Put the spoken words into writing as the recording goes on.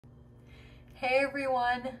Hey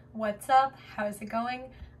everyone, what's up? How's it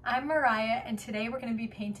going? I'm Mariah and today we're going to be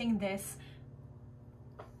painting this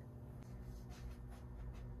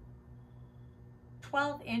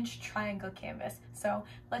 12-inch triangle canvas. So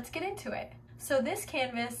let's get into it. So this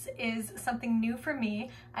canvas is something new for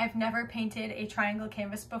me. I've never painted a triangle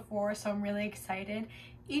canvas before, so I'm really excited.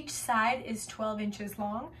 Each side is 12 inches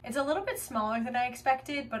long. It's a little bit smaller than I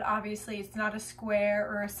expected, but obviously it's not a square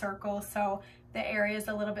or a circle, so the area is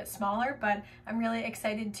a little bit smaller, but I'm really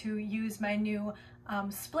excited to use my new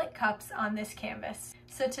split cups on this canvas.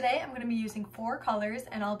 So today I'm going to be using 4 colors,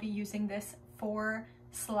 and I'll be using this 4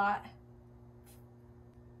 slot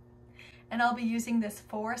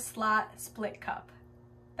split cup.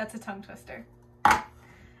 That's a tongue twister.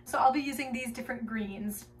 So I'll be using these different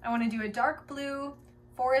greens. I want to do a dark blue,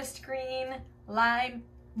 forest green, lime,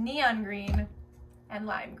 neon green, and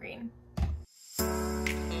lime green.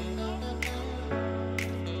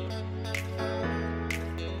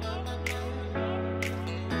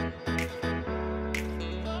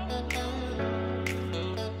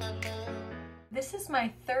 This is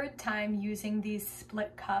my 3rd time using these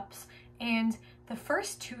split cups, and the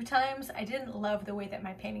first 2 times I didn't love the way that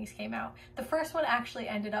my paintings came out. The first one actually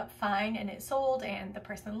ended up fine and it sold and the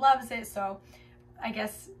person loves it, so I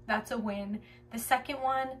guess that's a win. The second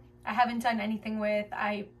one I haven't done anything with.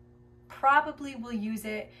 I probably will use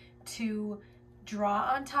it to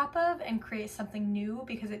draw on top of and create something new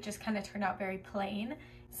because it just kind of turned out very plain.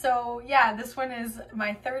 So yeah, this one is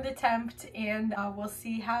my 3rd attempt, and we'll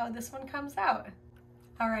see how this one comes out.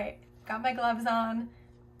 All right, got my gloves on,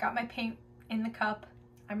 got my paint in the cup.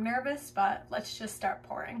 I'm nervous, but let's just start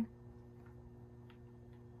pouring.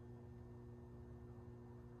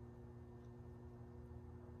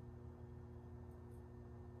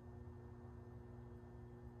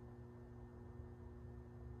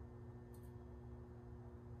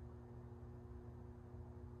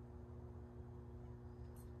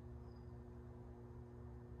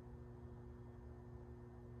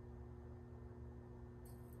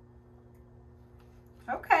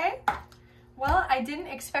 Okay, well, I didn't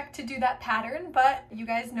expect to do that pattern, but you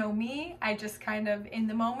guys know me. I just kind of, in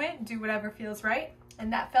the moment, do whatever feels right,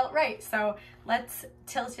 and that felt right. So let's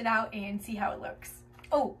tilt it out and see how it looks.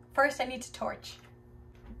 Oh, first I need to torch.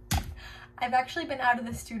 I've actually been out of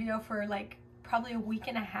the studio for like probably a week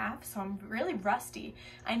and a half, so I'm really rusty.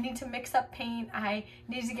 I need to mix up paint. I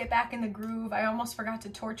need to get back in the groove. I almost forgot to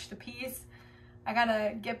torch the piece. I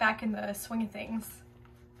gotta get back in the swing of things.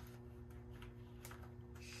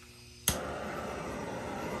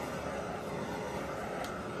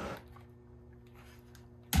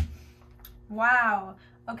 Wow,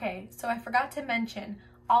 okay, so I forgot to mention,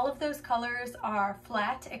 all of those colors are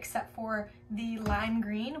flat except for the lime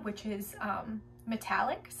green, which is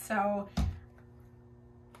metallic. So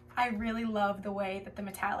I really love the way that the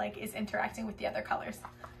metallic is interacting with the other colors.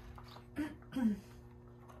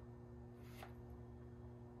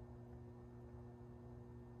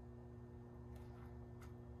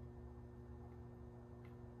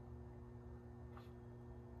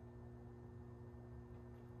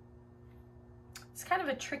 It's kind of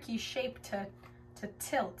a tricky shape to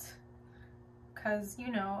tilt because,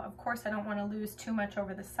 you know, of course I don't want to lose too much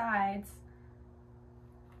over the sides,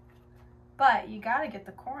 but you got to get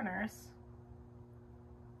the corners.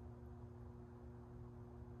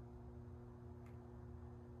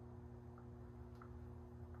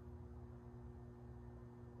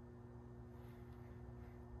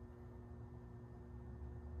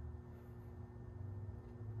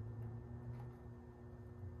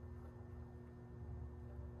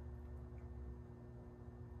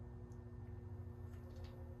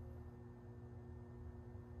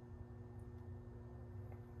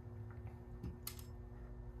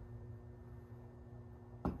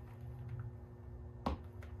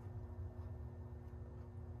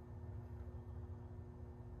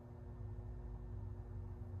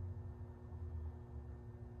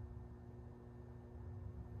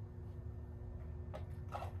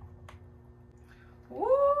 Woo!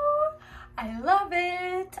 I love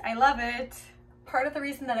it! I love it! Part of the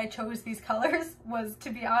reason that I chose these colors was,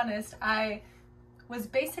 to be honest, I was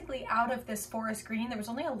basically out of this forest green. There was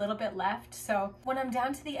only a little bit left, so when I'm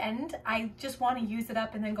down to the end, I just want to use it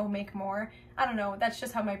up and then go make more. I don't know, that's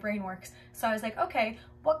just how my brain works. So I was like, okay,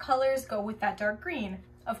 what colors go with that dark green?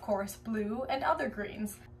 Of course, blue and other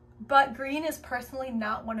greens. But green is personally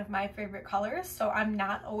not one of my favorite colors, so I'm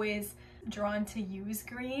not always drawn to use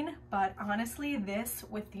green, but honestly, this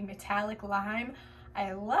with the metallic lime,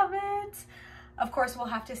 I love it. Of course, we'll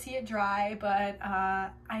have to see it dry, but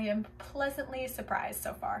I am pleasantly surprised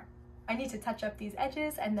so far. I need to touch up these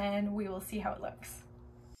edges and then we will see how it looks.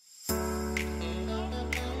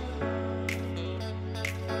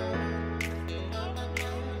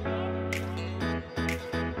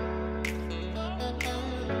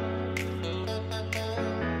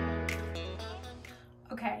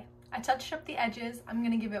 I touched up the edges. I'm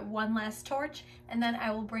gonna give it one last torch, and then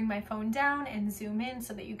I will bring my phone down and zoom in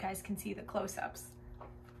so that you guys can see the close-ups.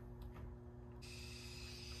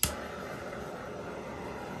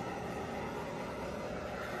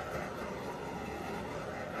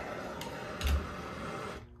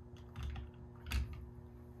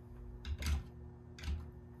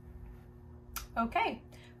 Okay,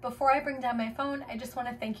 before I bring down my phone, I just want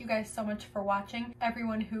to thank you guys so much for watching.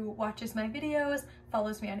 Everyone who watches my videos,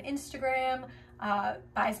 follows me on Instagram,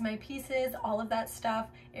 buys my pieces, all of that stuff.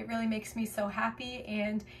 It really makes me so happy,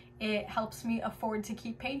 and it helps me afford to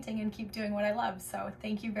keep painting and keep doing what I love. So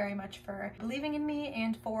thank you very much for believing in me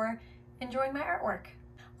and for enjoying my artwork.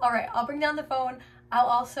 All right, I'll bring down the phone. I'll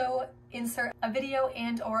also insert a video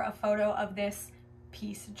and or a photo of this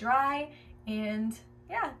piece dry, and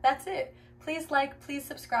yeah, that's it. Please like, please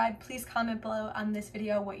subscribe, please comment below on this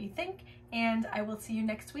video what you think, and I will see you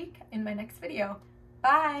next week in my next video.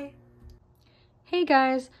 Bye! Hey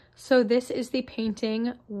guys, so this is the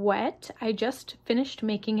painting wet. I just finished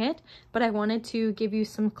making it, but I wanted to give you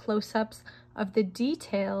some close-ups of the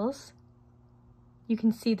details. You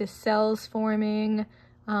can see the cells forming.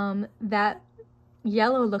 That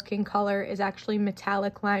yellow looking color is actually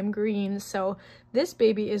metallic lime green, so this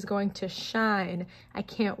baby is going to shine. I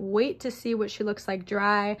can't wait to see what she looks like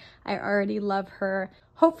dry. I already love her.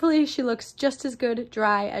 Hopefully she looks just as good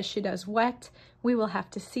dry as she does wet. We will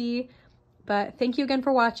have to see, but thank you again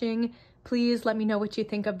for watching. Please let me know what you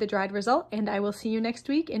think of the dried result, and I will see you next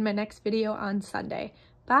week in my next video on Sunday.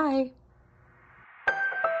 Bye!